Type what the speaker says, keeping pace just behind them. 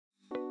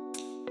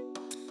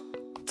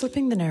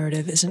Flipping the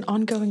Narrative is an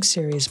ongoing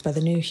series by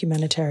the new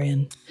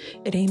Humanitarian.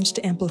 It aims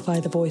to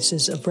amplify the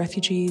voices of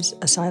refugees,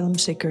 asylum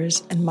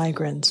seekers, and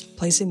migrants,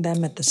 placing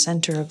them at the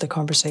center of the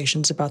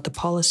conversations about the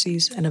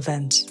policies and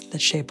events that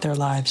shape their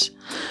lives.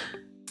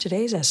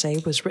 Today's essay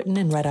was written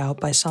and read out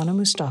by Sana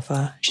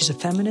Mustafa. She's a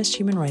feminist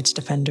human rights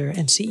defender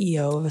and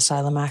CEO of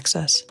Asylum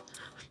Access.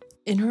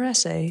 In her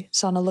essay,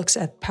 Sana looks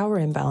at power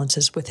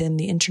imbalances within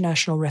the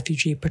international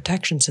refugee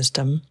protection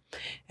system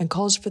and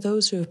calls for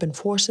those who have been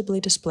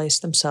forcibly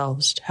displaced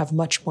themselves to have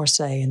much more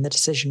say in the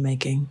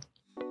decision-making.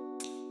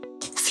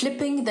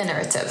 Flipping the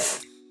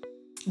narrative.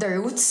 The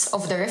roots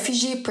of the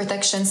refugee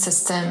protection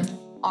system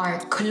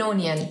are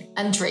colonial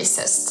and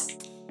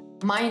racist.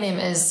 My name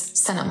is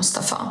Sana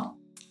Mustafa.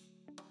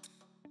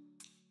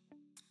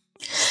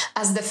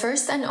 As the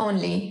first and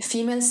only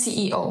female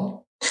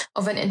CEO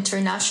of an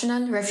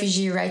international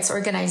refugee rights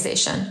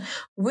organization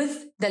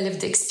with the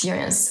lived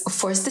experience of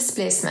forced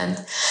displacement,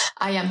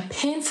 I am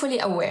painfully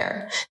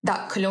aware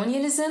that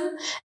colonialism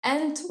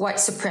and white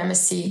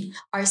supremacy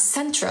are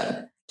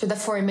central to the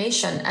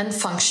formation and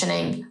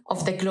functioning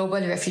of the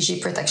global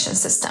refugee protection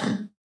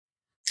system.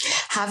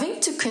 Having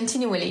to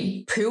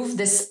continually prove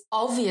this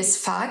obvious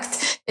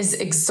fact is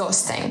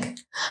exhausting,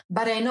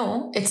 but I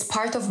know it's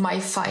part of my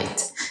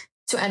fight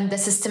to end the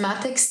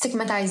systematic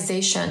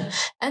stigmatization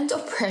and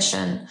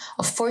oppression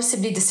of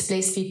forcibly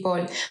displaced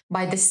people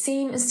by the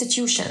same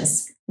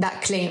institutions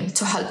that claim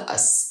to help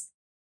us.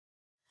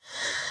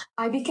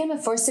 I became a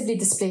forcibly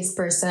displaced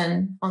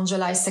person on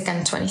July 2nd,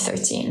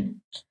 2013,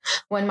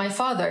 when my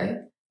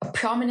father, a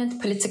prominent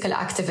political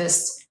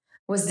activist,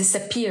 was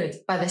disappeared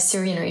by the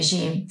Syrian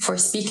regime for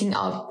speaking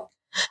up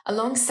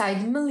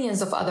alongside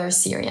millions of other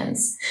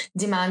Syrians,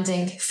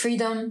 demanding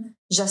freedom,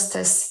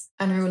 justice,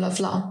 and rule of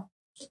law.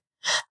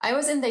 I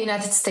was in the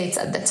United States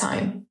at the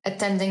time,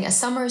 attending a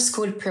summer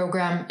school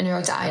program in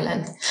Rhode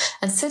Island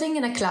and sitting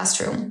in a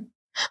classroom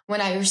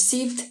when I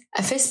received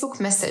a Facebook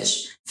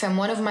message from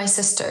one of my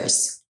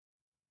sisters.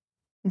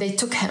 They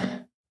took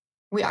him.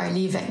 We are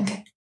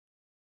leaving.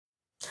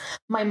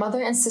 My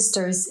mother and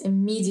sisters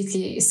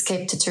immediately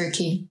escaped to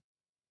Turkey.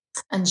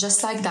 And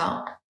just like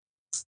that,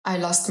 I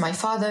lost my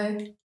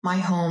father, my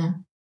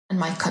home, and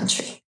my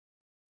country.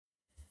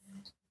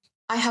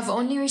 I have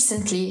only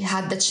recently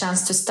had the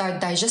chance to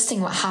start digesting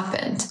what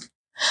happened.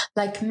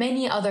 Like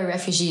many other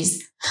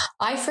refugees,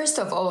 I first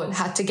of all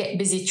had to get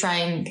busy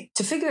trying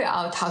to figure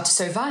out how to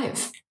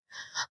survive.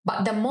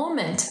 But the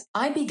moment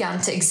I began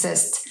to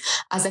exist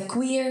as a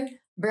queer,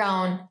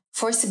 brown,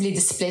 forcibly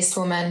displaced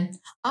woman,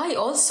 I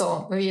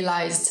also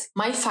realized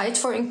my fight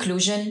for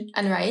inclusion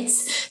and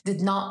rights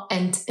did not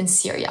end in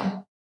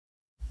Syria.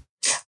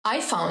 I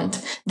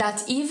found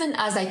that even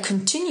as I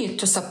continued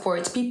to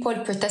support people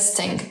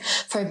protesting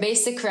for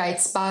basic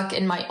rights back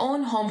in my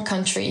own home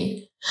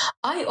country,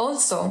 I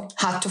also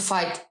had to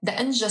fight the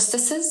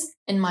injustices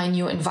in my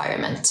new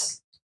environment.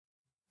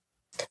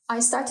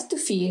 I started to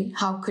feel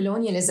how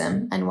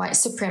colonialism and white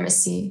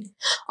supremacy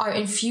are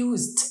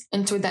infused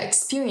into the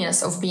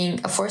experience of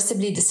being a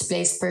forcibly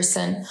displaced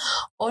person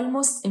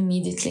almost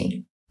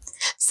immediately.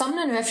 Some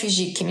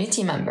non-refugee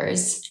community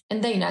members in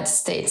the United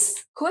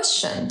States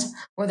questioned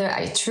whether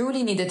I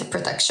truly needed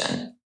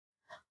protection.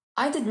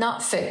 I did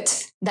not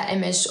fit the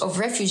image of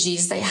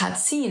refugees they had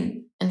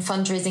seen in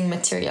fundraising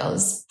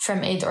materials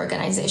from aid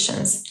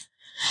organizations.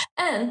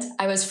 And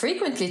I was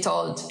frequently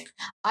told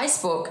I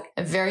spoke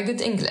very good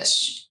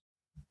English.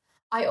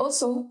 I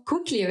also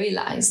quickly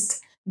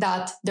realized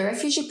that the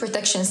refugee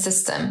protection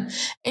system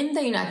in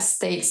the United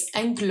States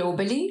and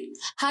globally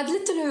had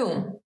little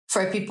room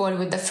for people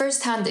with the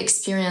first-hand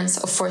experience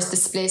of forced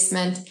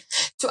displacement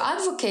to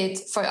advocate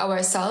for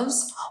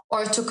ourselves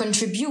or to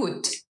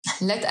contribute,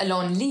 let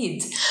alone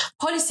lead,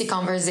 policy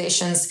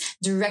conversations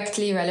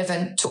directly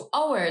relevant to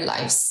our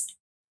lives.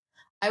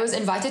 I was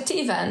invited to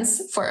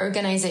events for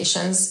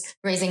organizations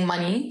raising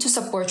money to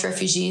support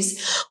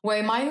refugees,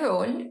 where my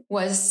role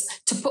was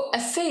to put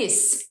a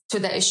face to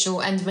the issue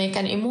and make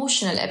an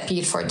emotional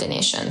appeal for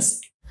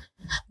donations.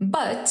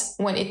 But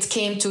when it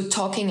came to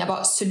talking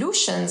about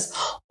solutions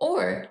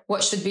or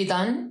what should be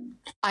done,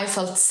 I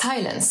felt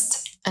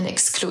silenced and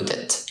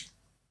excluded.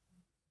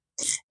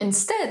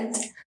 Instead,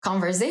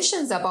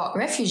 conversations about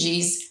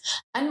refugees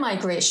and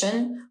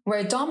migration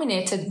were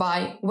dominated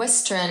by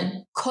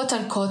Western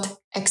quote-unquote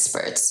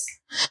experts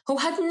who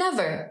had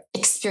never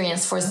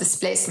experienced forced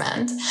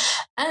displacement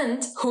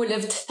and who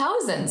lived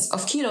thousands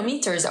of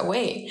kilometers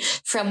away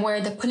from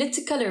where the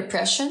political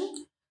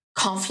repression,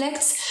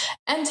 conflicts,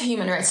 and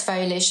human rights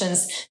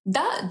violations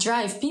that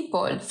drive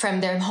people from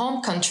their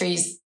home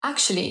countries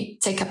actually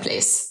take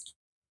place.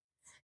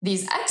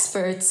 These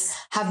experts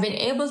have been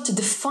able to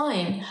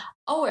define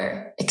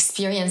our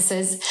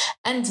experiences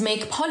and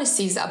make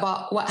policies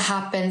about what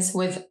happens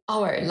with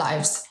our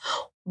lives,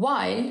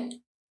 while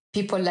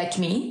people like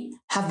me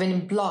have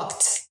been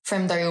blocked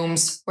from the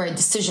rooms where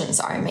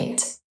decisions are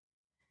made.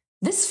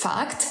 This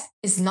fact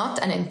is not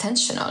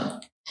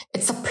unintentional.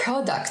 It's a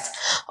product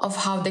of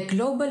how the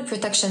global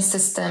protection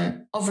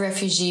system of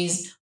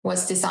refugees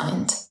was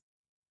designed.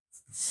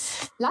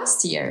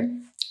 Last year,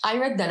 I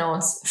read the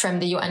notes from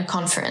the UN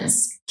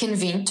conference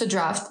convened to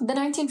draft the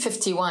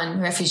 1951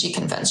 Refugee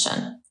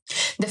Convention.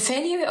 The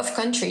failure of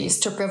countries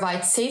to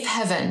provide safe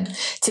haven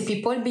to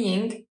people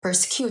being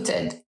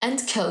persecuted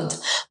and killed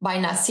by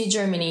Nazi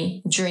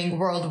Germany during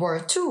World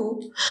War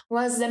II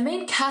was the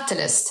main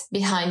catalyst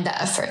behind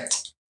the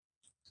effort.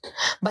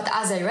 But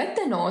as I read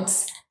the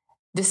notes,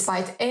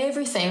 despite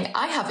everything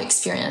I have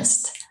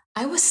experienced,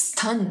 I was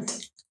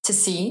stunned to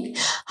see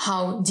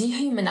how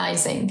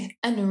dehumanizing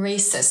and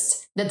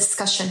racist the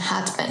discussion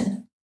had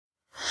been.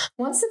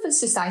 One civil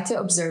society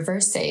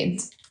observer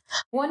said,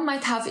 one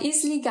might have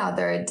easily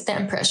gathered the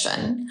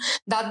impression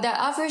that the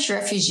average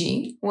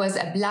refugee was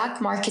a black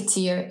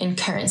marketeer in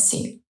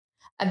currency,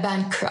 a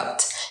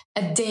bankrupt,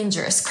 a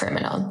dangerous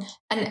criminal,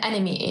 an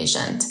enemy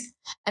agent,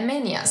 a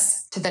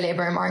menace to the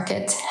labor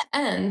market,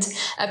 and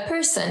a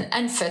person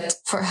unfit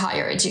for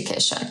higher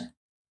education.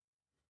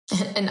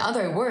 In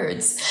other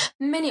words,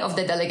 many of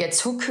the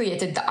delegates who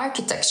created the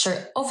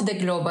architecture of the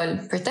global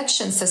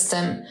protection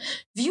system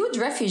viewed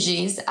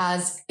refugees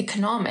as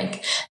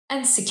economic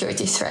and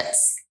security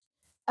threats.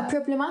 A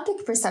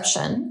problematic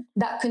perception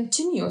that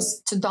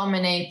continues to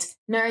dominate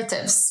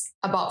narratives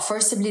about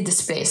forcibly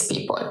displaced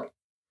people.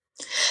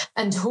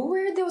 And who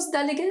were those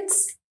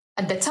delegates?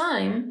 At the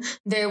time,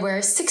 there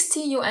were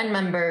 60 UN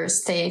member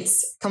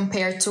states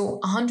compared to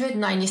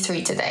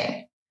 193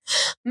 today.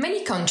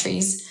 Many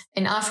countries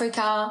in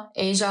Africa,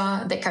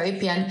 Asia, the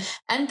Caribbean,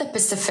 and the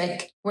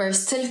Pacific were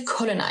still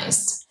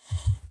colonized.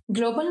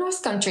 Global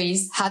North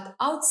countries had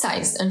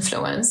outsized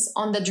influence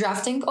on the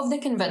drafting of the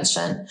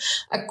convention,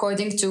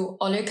 according to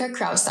Ulrike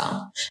Krause,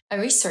 a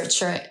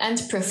researcher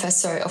and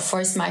professor of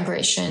forced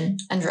migration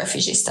and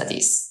refugee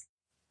studies.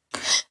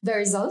 The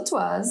result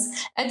was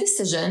a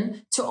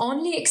decision to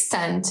only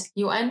extend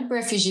UN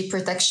refugee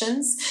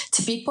protections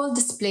to people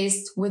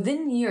displaced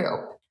within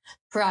Europe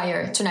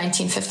prior to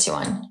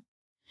 1951.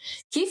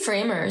 Key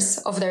framers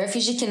of the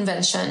Refugee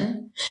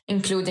Convention,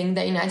 including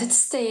the United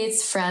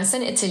States, France,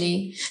 and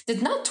Italy,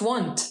 did not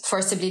want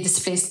forcibly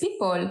displaced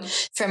people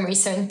from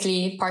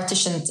recently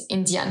partitioned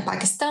India and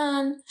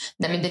Pakistan,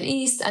 the Middle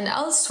East, and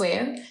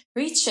elsewhere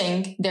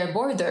reaching their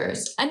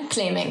borders and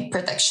claiming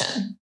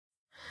protection.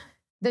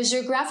 The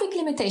geographic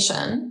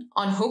limitation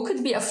on who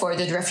could be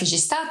afforded refugee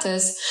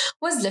status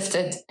was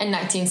lifted in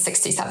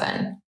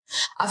 1967.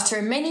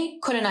 After many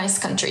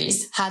colonized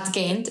countries had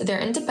gained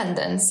their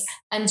independence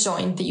and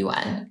joined the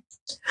UN.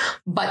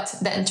 But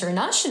the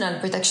international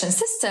protection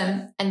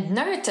system and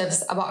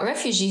narratives about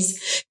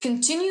refugees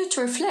continue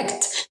to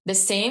reflect the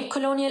same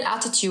colonial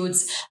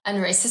attitudes and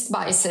racist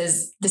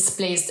biases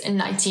displaced in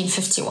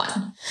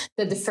 1951.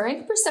 The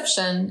differing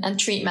perception and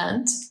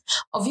treatment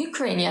of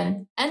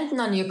Ukrainian and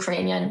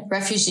non-Ukrainian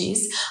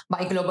refugees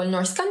by global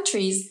North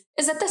countries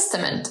is a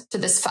testament to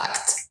this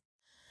fact.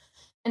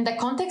 In the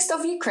context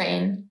of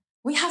Ukraine,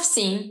 we have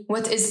seen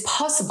what is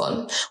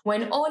possible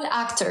when all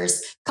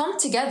actors come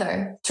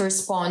together to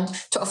respond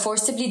to a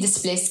forcibly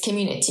displaced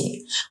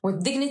community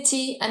with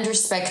dignity and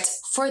respect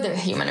for their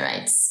human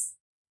rights.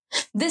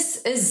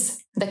 This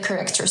is the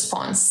correct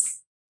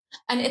response.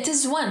 And it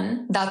is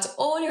one that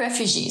all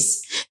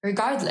refugees,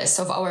 regardless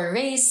of our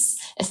race,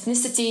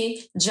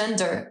 ethnicity,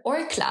 gender,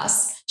 or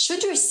class,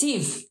 should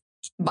receive,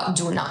 but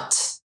do not.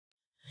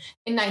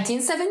 In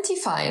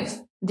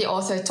 1975, the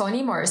author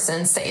Toni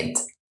Morrison said,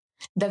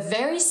 "The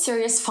very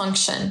serious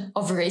function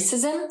of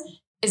racism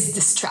is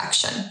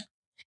distraction.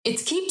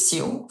 It keeps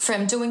you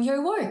from doing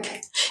your work.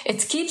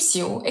 It keeps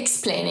you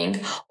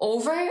explaining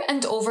over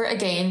and over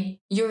again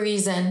your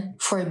reason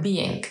for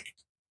being."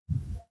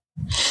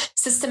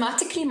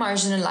 Systematically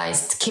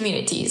marginalized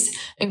communities,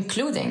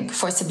 including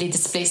forcibly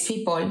displaced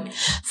people,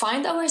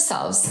 find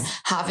ourselves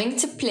having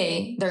to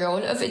play the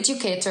role of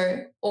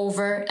educator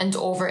over and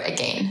over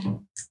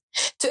again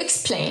to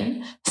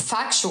explain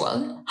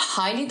factual,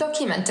 highly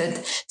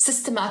documented,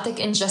 systematic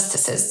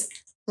injustices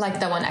like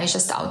the one I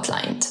just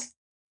outlined.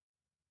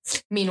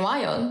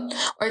 Meanwhile,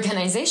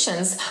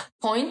 organizations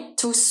point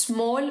to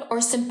small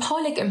or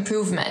symbolic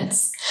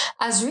improvements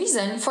as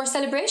reason for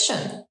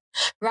celebration,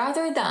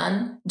 rather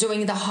than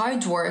doing the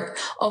hard work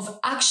of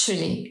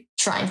actually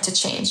trying to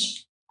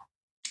change.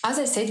 As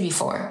I said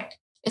before,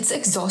 it's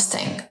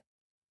exhausting.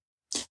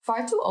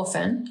 Far too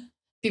often,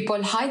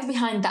 people hide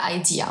behind the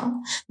idea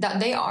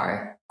that they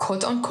are,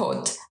 quote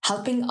unquote,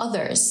 helping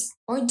others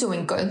or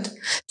doing good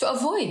to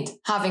avoid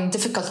having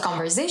difficult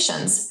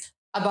conversations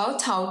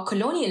about how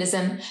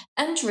colonialism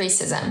and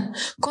racism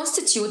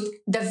constitute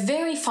the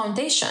very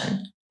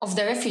foundation of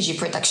the refugee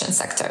protection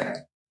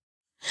sector.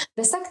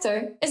 The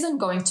sector isn't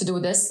going to do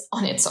this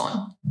on its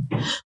own.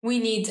 We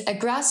need a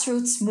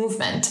grassroots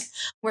movement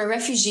where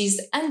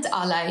refugees and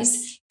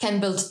allies can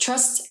build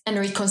trust and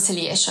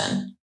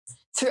reconciliation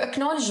through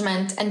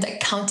acknowledgement and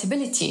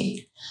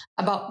accountability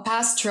about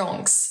past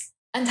wrongs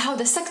and how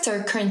the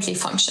sector currently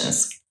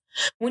functions.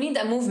 We need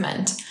a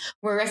movement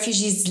where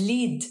refugees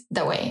lead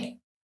the way,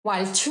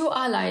 while true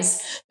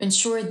allies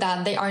ensure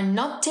that they are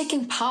not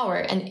taking power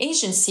and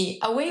agency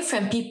away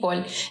from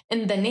people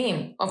in the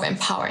name of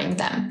empowering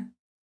them.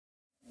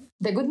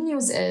 The good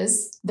news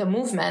is the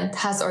movement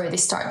has already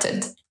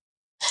started.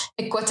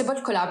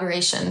 Equitable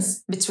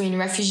collaborations between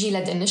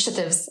refugee-led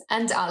initiatives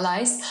and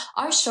allies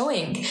are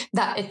showing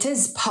that it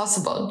is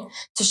possible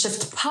to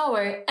shift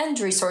power and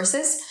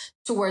resources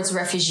towards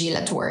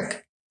refugee-led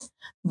work.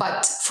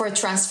 But for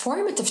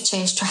transformative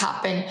change to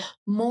happen,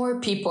 more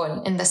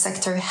people in the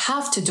sector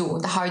have to do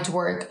the hard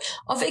work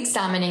of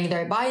examining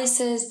their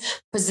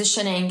biases,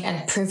 positioning,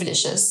 and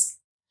privileges.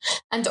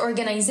 And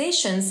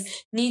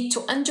organizations need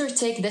to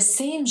undertake the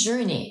same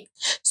journey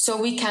so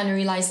we can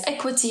realize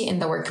equity in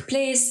the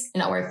workplace,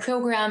 in our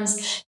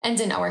programs, and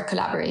in our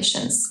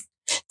collaborations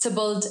to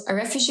build a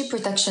refugee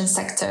protection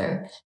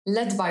sector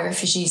led by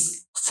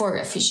refugees for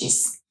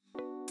refugees.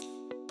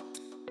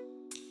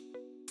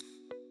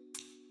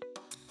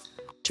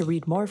 To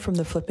read more from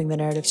the Flipping the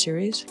Narrative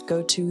series,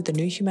 go to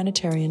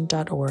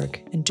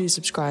thenewhumanitarian.org and do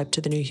subscribe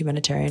to The New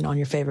Humanitarian on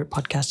your favorite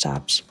podcast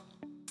apps.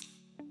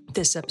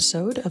 This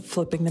episode of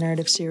Flipping the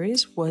Narrative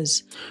series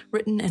was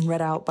written and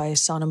read out by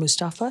Sana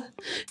Mustafa.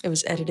 It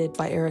was edited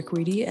by Eric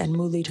Reedy and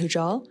Mulid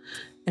Hujal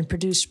and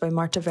produced by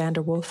Marta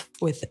Vanderwolf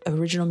with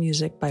original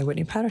music by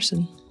Whitney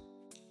Patterson.